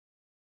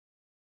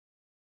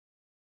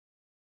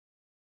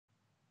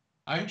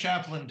I'm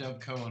Chaplain Doug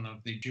Cohen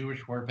of the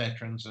Jewish War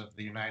Veterans of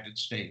the United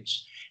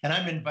States, and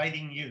I'm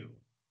inviting you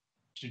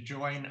to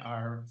join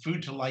our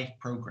Food to Life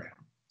program.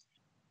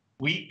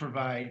 We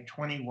provide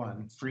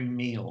 21 free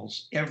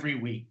meals every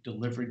week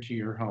delivered to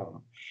your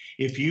home.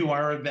 If you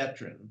are a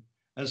veteran,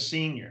 a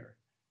senior,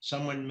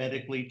 someone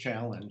medically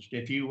challenged,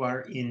 if you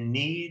are in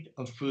need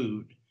of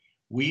food,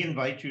 we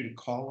invite you to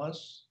call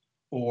us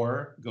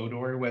or go to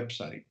our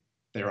website.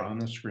 They're on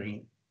the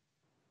screen.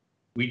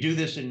 We do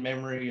this in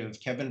memory of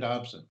Kevin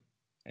Dobson,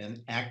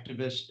 an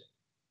activist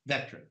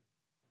veteran.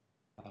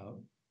 Uh,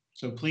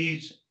 so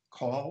please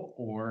call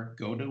or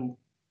go to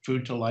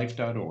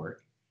foodtolife.org.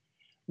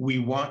 We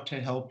want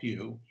to help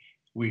you.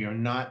 We are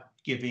not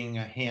giving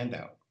a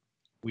handout.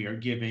 We are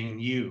giving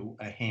you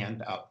a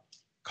hand up.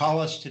 Call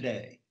us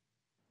today.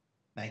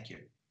 Thank you.